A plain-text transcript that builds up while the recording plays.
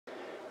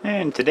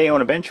And today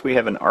on a bench we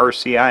have an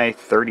RCI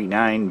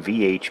 39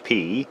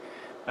 VHP.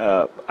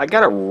 I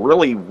got a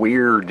really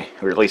weird,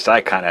 or at least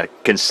I kind of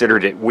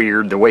considered it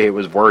weird the way it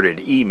was worded,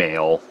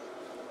 email.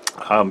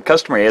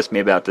 Customer asked me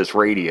about this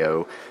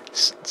radio,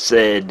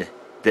 said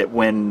that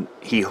when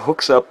he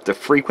hooks up the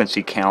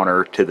frequency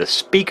counter to the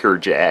speaker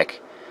jack,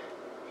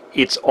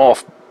 it's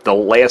off, the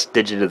last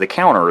digit of the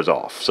counter is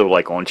off. So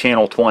like on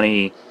channel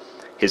 20,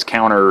 his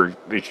counter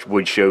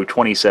would show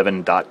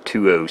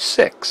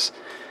 27.206.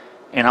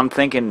 And I'm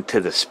thinking, to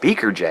the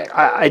speaker jack,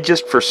 I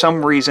just, for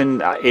some reason,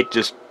 it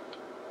just,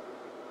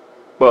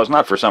 well, it's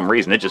not for some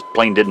reason, it just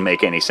plain didn't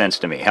make any sense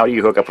to me. How do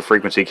you hook up a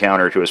frequency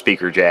counter to a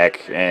speaker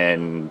jack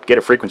and get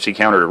a frequency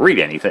counter to read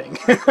anything?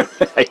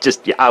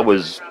 I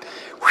was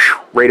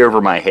right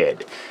over my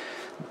head.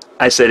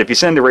 I said, if you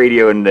send the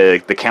radio and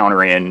the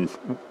counter in,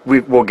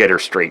 we'll get her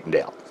straightened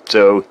out.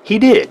 So he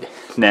did.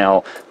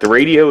 Now, the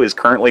radio is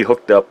currently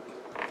hooked up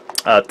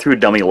through a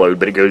dummy load,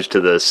 but it goes to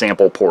the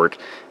sample port,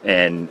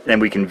 and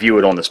then we can view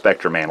it on the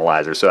spectrum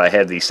analyzer. So I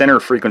have the center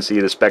frequency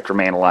of the spectrum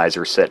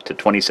analyzer set to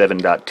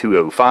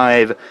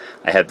 27.205.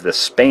 I have the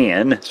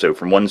span, so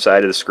from one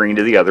side of the screen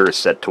to the other, is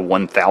set to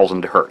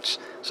 1000 hertz.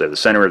 So the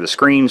center of the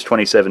screen is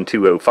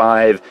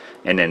 27.205,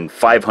 and then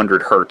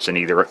 500 hertz in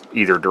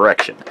either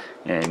direction.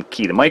 And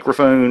key the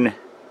microphone,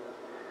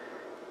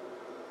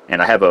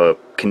 and I have a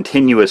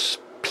continuous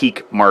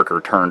peak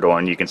marker turned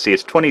on. You can see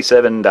it's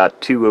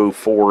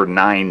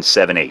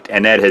 27.204978,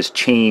 and that has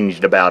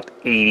changed about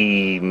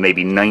 80,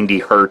 maybe 90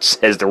 hertz.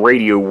 As the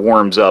radio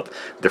warms up,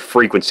 the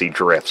frequency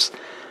drifts.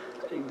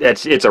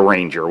 It's a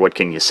Ranger, what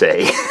can you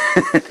say?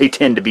 They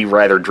tend to be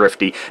rather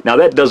drifty. Now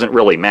that doesn't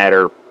really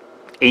matter.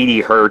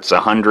 80 hertz,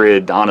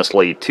 100,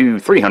 honestly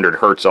 300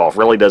 hertz off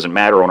really doesn't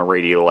matter on a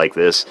radio like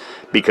this,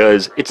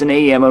 because it's an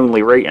AM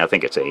only radio. I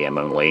think it's AM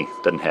only,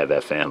 doesn't have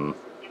FM.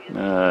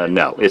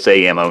 No, it's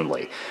AM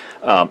only.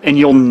 And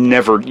you'd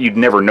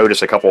never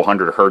notice a couple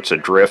hundred hertz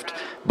of drift,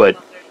 but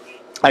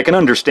I can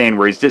understand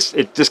where it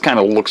just kind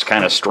of looks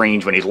kind of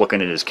strange when he's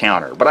looking at his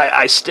counter. But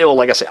I still,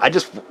 like I said,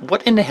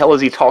 what in the hell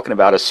is he talking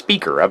about, a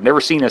speaker? I've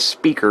never seen a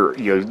speaker,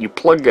 you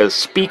plug a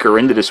speaker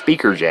into the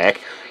speaker jack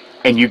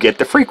and you get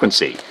the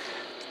frequency.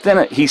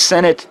 Then he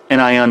sent it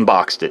and I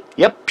unboxed it.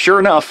 Yep, sure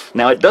enough.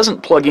 Now it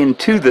doesn't plug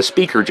into the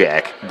speaker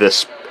jack. The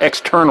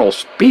external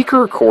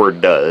speaker cord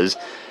does.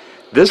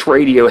 This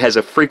radio has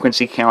a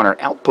frequency counter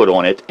output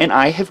on it, and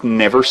I have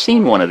never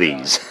seen one of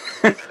these.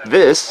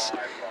 This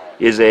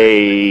is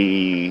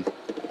a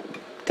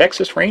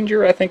Texas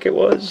Ranger, I think it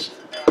was.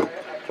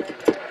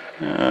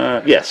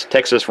 Yes,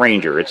 Texas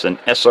Ranger. It's an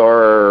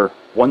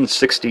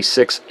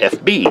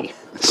SR166FB.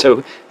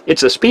 So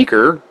it's a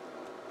speaker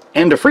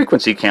and a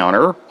frequency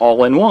counter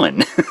all in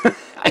one.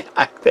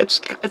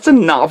 That's a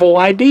novel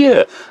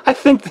idea. I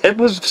think that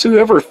was,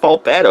 whoever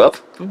thought that up,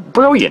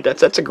 brilliant.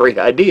 That's a great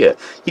idea.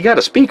 You got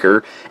a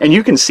speaker, and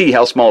you can see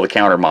how small the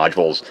counter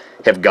modules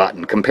have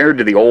gotten compared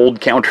to the old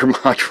counter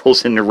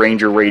modules in the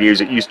Ranger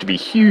radios. It used to be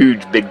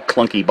huge, big,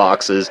 clunky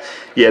boxes.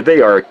 Yeah,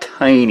 they are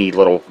tiny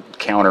little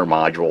counter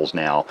modules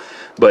now.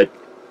 But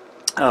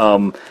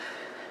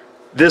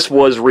this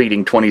was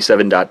reading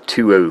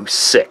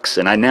 27.206,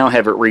 and I now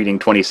have it reading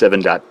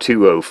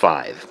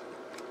 27.205.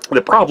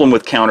 The problem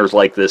with counters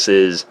like this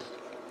is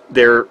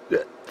they're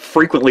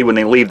frequently, when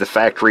they leave the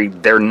factory,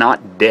 they're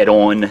not dead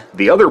on.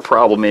 The other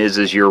problem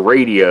is your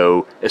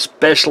radio,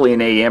 especially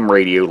an AM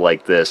radio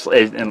like this,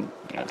 and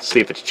let's see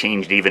if it's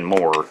changed even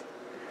more.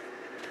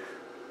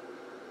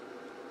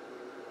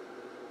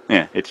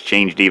 Yeah, it's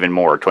changed even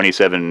more.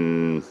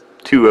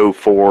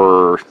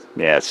 27.204,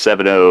 yeah,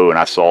 70, and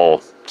I saw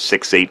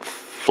 68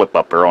 flip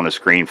up there on the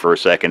screen for a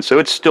second, so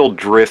it's still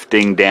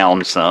drifting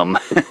down some.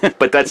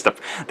 But that's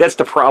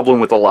the problem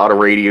with a lot of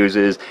radios,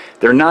 is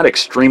they're not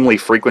extremely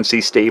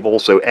frequency stable.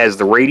 So as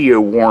the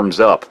radio warms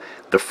up,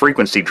 the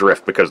frequency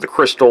drift, because the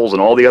crystals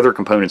and all the other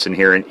components in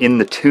here and in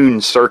the tune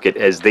circuit,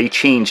 as they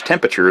change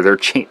temperature, they're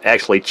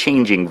actually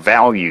changing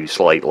value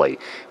slightly,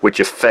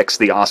 which affects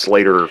the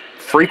oscillator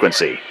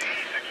frequency.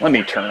 Let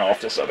me turn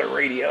off this other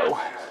radio.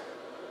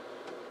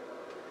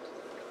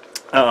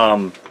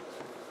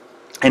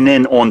 And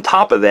then on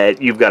top of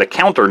that, you've got a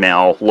counter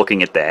now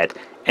looking at that,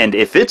 and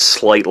if it's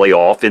slightly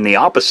off in the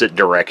opposite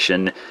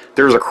direction,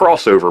 there's a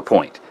crossover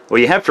point.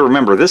 Well, you have to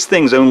remember, this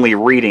thing's only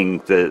reading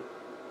the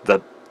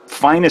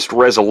finest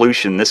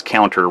resolution this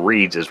counter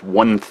reads is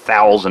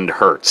 1000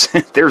 hertz.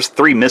 There's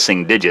 3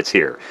 missing digits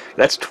here.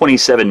 That's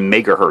 27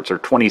 megahertz, or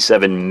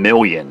 27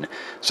 million.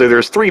 So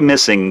there's 3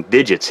 missing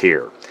digits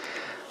here.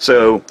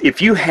 So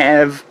if you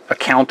have a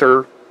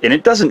counter, and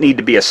it doesn't need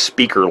to be a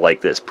speaker like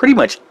this, pretty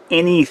much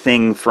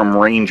anything from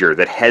Ranger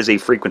that has a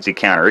frequency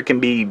counter, it can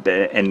be,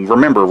 and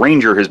remember,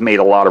 Ranger has made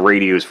a lot of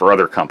radios for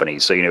other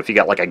companies, so if you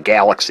got like a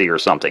Galaxy or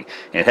something,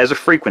 and it has a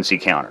frequency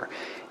counter,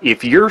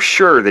 if you're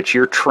sure that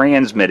you're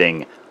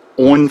transmitting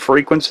on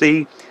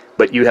frequency,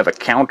 but you have a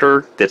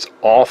counter that's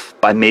off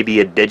by maybe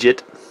a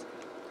digit,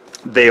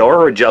 they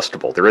are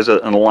adjustable. There is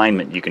an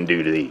alignment you can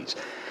do to these.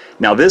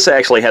 Now this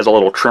actually has a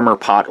little trimmer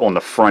pot on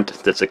the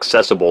front that's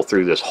accessible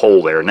through this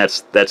hole there, and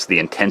that's the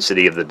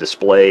intensity of the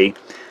display.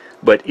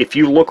 But if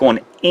you look on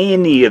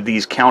any of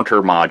these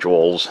counter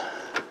modules,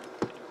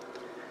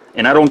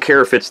 and I don't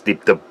care if it's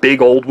the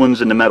big old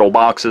ones in the metal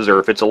boxes or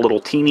if it's a little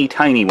teeny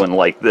tiny one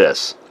like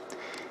this,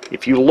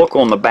 if you look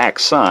on the back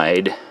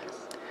side,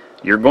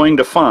 you're going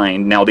to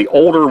find, now the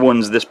older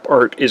ones, this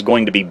part is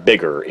going to be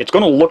bigger. It's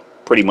going to look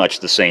pretty much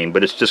the same,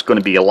 but it's just going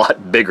to be a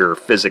lot bigger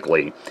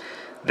physically.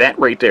 That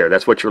right there,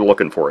 that's what you're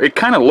looking for. It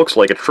kind of looks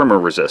like a trimmer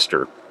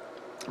resistor,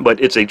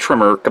 but it's a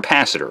trimmer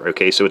capacitor,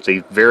 okay? So it's a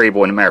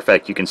variable, and as a matter of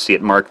fact, you can see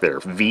it marked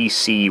there,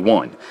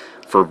 VC1,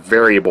 for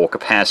variable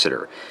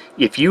capacitor.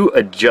 If you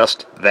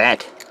adjust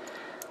that,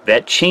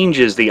 that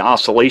changes the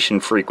oscillation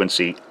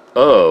frequency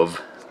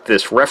of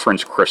this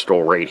reference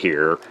crystal right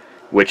here,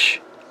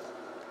 which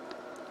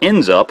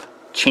ends up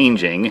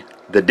changing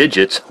the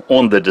digits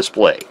on the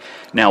display.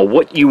 Now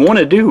what you want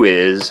to do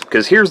is,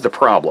 because here's the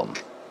problem,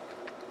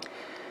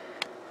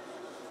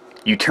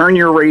 you turn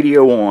your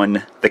radio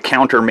on, the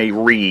counter may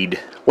read,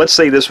 let's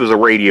say this was a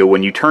radio,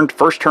 when you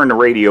first turn the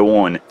radio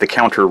on, the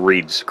counter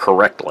reads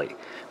correctly,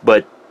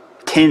 but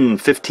 10,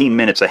 15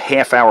 minutes, a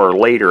half hour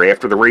later,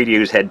 after the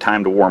radio's had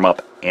time to warm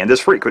up, and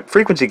this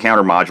frequency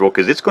counter module,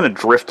 because it's going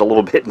to drift a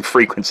little bit in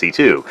frequency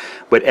too,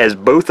 but as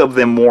both of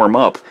them warm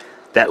up,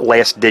 that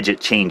last digit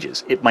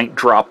changes. It might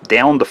drop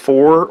down to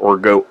 4 or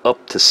go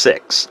up to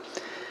 6.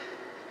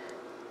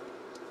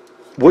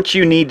 What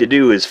you need to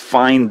do is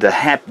find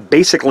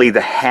basically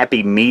the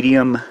happy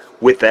medium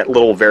with that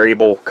little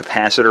variable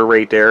capacitor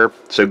right there.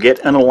 So get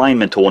an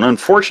alignment tool, and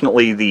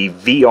unfortunately the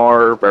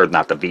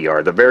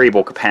the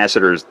variable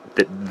capacitors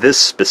that this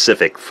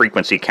specific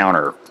frequency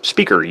counter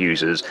speaker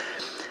uses,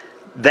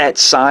 that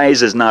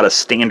size is not a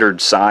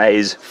standard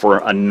size for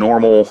a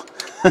normal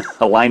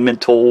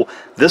alignment tool.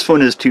 This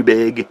one is too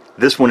big,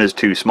 this one is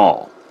too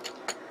small.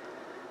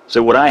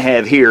 So what I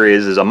have here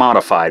is a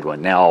modified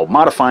one. Now,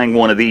 modifying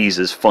one of these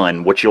is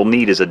fun. What you'll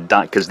need is a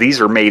because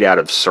these are made out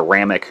of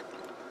ceramic,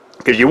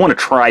 because you want to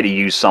try to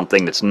use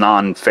something that's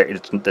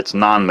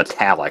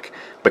non-metallic.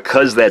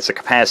 Because that's a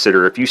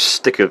capacitor, if you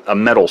stick a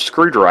metal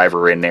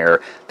screwdriver in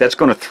there, that's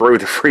going to throw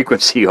the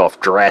frequency off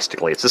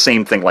drastically. It's the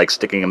same thing like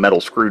sticking a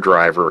metal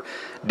screwdriver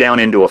down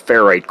into a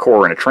ferrite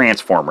core in a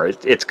transformer.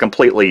 It's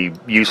completely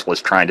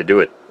useless trying to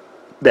do it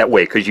that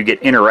way, because you get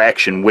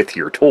interaction with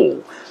your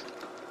tool.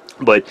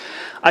 But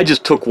I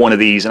just took one of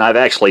these, and I've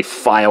actually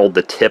filed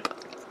the tip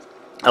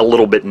a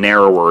little bit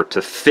narrower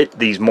to fit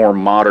these more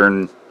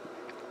modern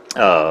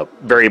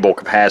variable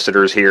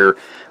capacitors here.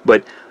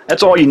 But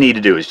that's all you need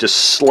to do, is just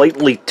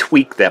slightly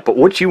tweak that. But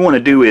what you want to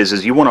do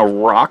is you want to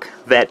rock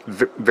that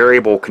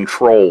variable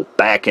control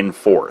back and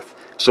forth.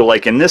 So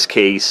like in this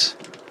case,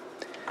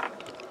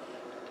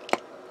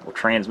 we'll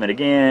transmit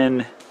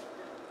again.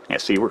 Yeah,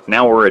 see,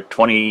 now we're at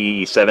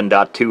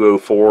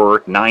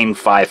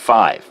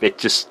 27.204.955. It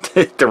just,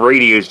 the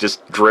radio is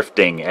just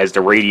drifting as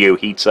the radio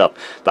heats up.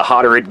 The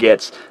hotter it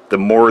gets, the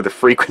more the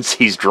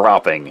frequency's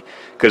dropping.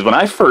 Because when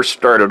I first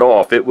started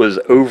off, it was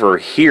over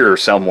here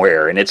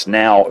somewhere, and it's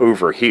now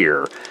over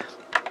here.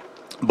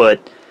 But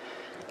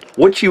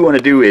what you want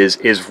to do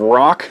is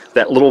rock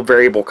that little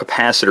variable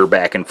capacitor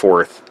back and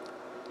forth.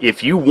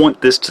 If you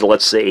want this to,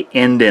 let's say,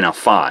 end in a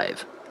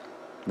 5,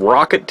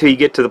 rock it till you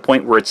get to the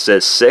point where it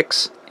says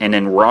 6, and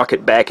then rock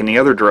it back in the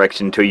other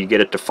direction until you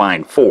get it to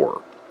find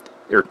 4,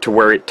 or to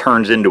where it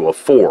turns into a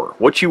 4.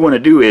 What you want to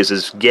do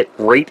is get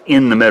right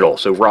in the middle.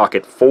 So rock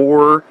it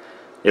 4,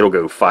 it'll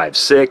go 5,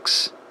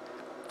 6,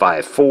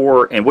 5,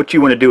 4, and what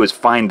you want to do is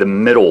find the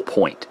middle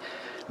point.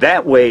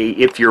 That way,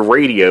 if you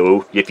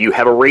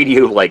have a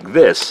radio like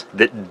this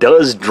that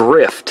does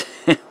drift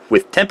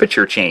with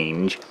temperature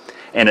change,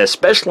 and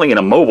especially in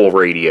a mobile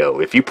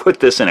radio, if you put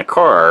this in a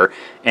car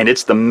and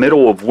it's the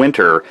middle of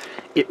winter,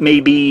 it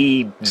may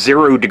be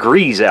 0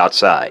 degrees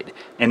outside,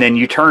 and then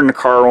you turn the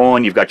car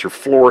on, you've got your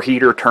floor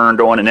heater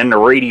turned on, and then the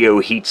radio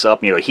heats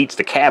up, it heats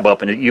the cab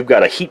up, and you've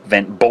got a heat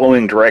vent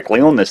blowing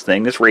directly on this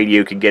thing. This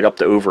radio could get up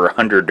to over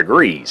 100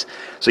 degrees.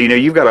 So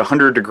you've got a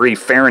 100-degree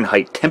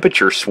Fahrenheit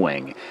temperature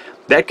swing.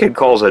 That could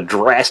cause a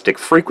drastic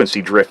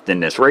frequency drift in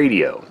this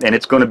radio, and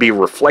it's going to be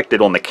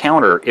reflected on the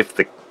counter if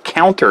the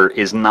counter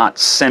is not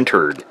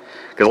centered.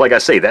 Because like I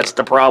say, that's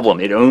the problem.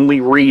 It only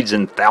reads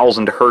in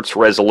 1000 hertz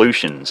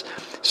resolutions.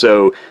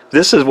 So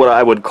this is what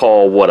I would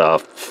call a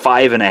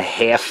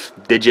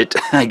 5.5 digit,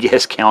 I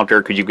guess,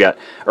 counter, because you've got,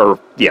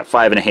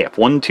 5.5.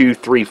 1, 2,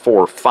 3,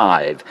 4,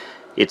 5.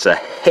 It's a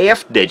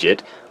half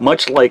digit,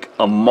 much like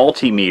a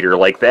multimeter.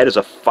 Like that is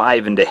a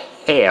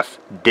 5.5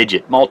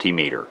 digit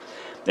multimeter.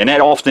 And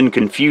that often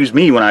confused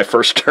me when I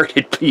first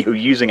started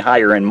using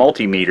higher end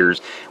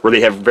multimeters, where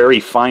they have very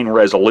fine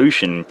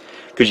resolution,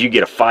 because you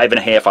get a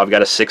 5.5, I've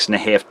got a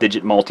 6.5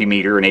 digit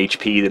multimeter, an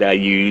HP that I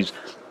use.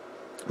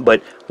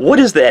 But what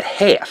is that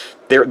half?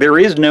 There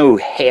is no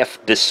half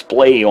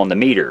display on the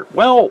meter.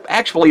 Well,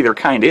 actually there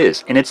kind of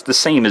is, and it's the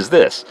same as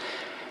this.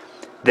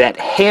 That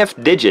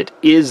half digit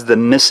is the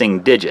missing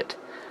digit.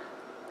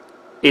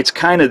 It's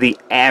kind of the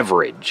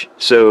average.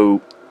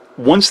 So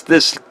once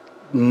this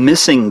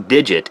missing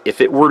digit, if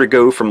it were to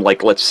go from,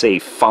 like, let's say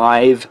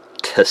 5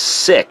 to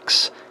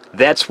 6,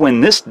 that's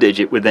when this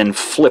digit would then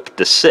flip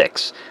to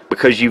 6,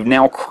 because you've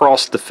now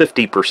crossed the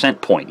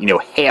 50% point, you know,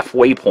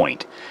 halfway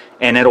point,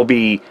 and it'll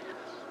be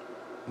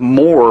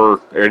more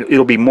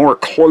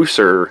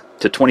closer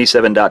to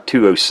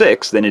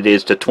 27.206 than it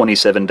is to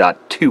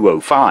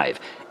 27.205,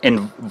 and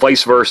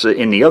vice versa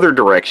in the other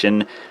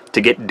direction. To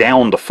get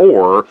down to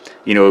 4,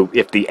 you know,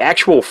 if the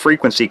actual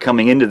frequency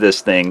coming into this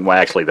thing, well,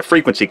 actually the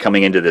frequency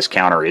coming into this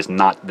counter is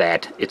not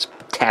that, it's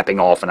tapping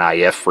off an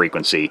IF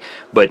frequency,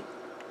 but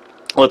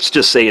let's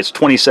just say it's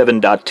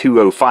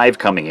 27.205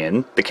 coming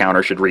in, the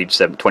counter should read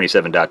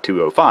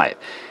 27.205.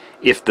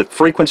 If the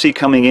frequency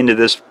coming into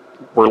this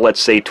were,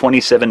 let's say,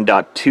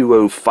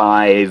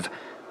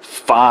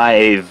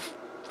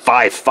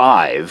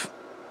 27.205.555,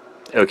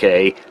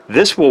 okay,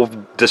 this will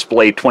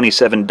display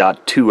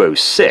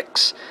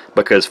 27.206,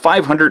 because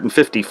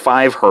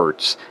 555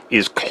 hertz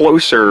is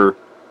closer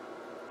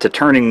to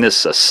turning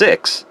this a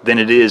 6 than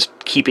it is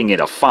keeping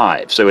it a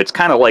 5. So it's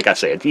kind of like I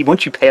said,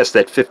 once you pass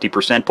that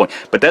 50% point,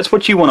 but that's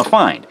what you want to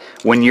find.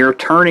 When you're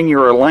turning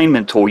your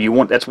alignment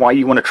tool, that's why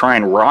you want to try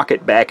and rock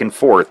it back and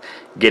forth.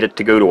 Get it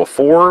to go to a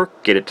 4,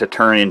 get it to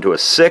turn into a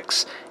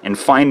 6, and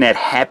find that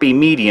happy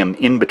medium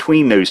in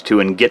between those two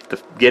and get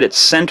it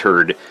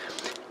centered.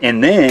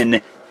 And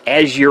then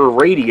as your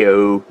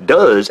radio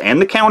does, and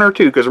the counter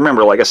too, because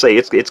remember, like I say,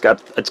 it's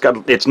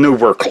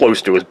nowhere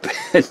close to as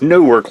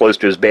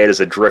bad as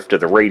the drift of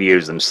the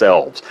radios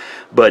themselves.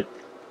 But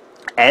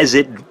as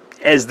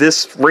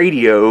this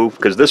radio,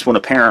 because this one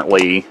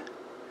apparently,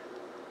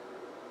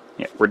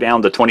 yeah, we're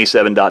down to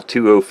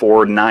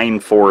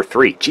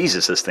 27.204.943.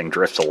 Jesus, this thing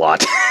drifts a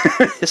lot.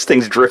 This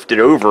thing's drifted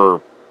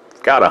over,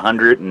 got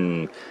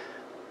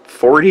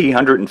 140,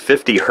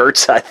 150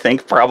 hertz, I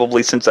think,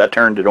 probably since I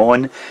turned it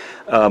on.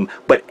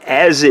 But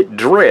as it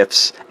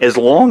drifts, as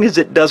long as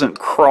it doesn't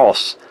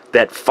cross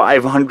that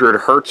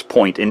 500 hertz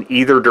point in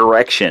either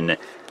direction,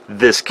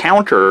 this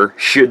counter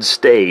should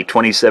stay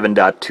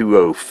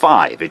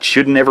 27.205. It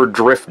should never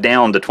drift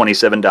down to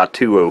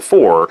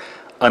 27.204,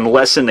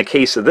 unless in the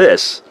case of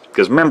this,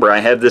 because remember, I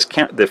have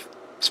the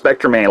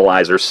spectrum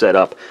analyzer set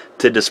up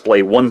to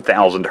display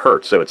 1000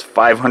 hertz, so it's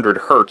 500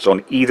 hertz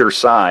on either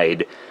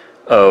side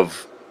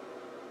of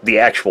the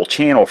actual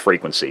channel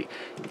frequency.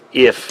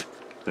 If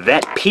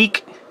that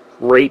peak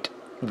rate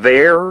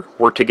there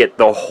were to get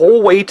the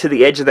whole way to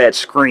the edge of that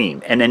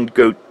screen and then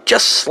go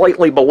just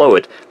slightly below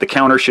it, the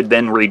counter should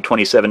then read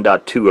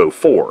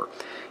 27.204.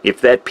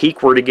 If that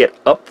peak were to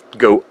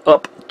go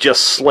up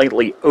just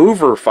slightly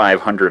over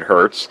 500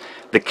 hertz,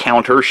 the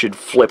counter should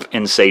flip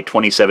and say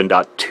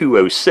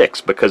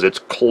 27.206, because it's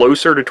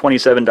closer to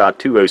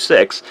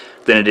 27.206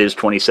 than it is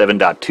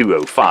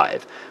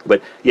 27.205.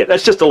 But yeah,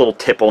 that's just a little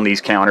tip on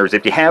these counters.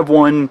 If you have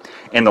one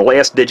and the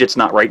last digit's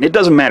not right, and it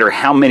doesn't matter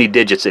how many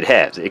digits it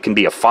has, it can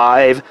be a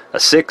 5, a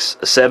 6,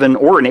 a 7,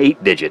 or an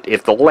 8 digit.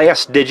 If the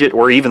last digit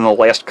or even the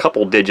last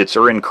couple digits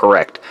are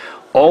incorrect,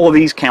 all of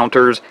these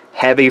counters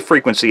have a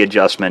frequency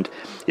adjustment.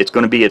 It's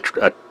going to be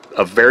a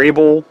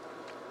variable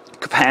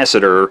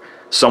capacitor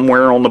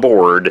somewhere on the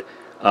board,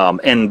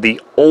 and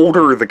the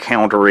older the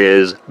counter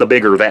is, the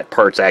bigger that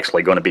part's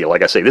actually going to be.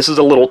 Like I say, this is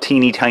a little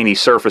teeny tiny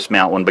surface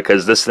mount one,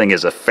 because this thing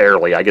is a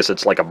fairly, I guess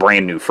it's like a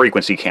brand new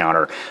frequency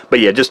counter.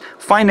 But yeah, just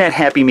find that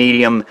happy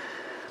medium,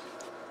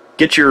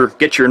 get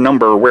your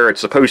number where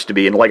it's supposed to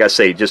be, and like I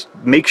say, just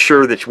make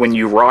sure that when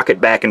you rock it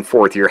back and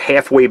forth, you're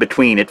halfway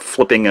between it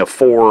flipping a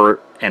 4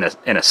 and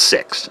a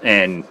 6,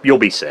 and you'll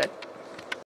be set.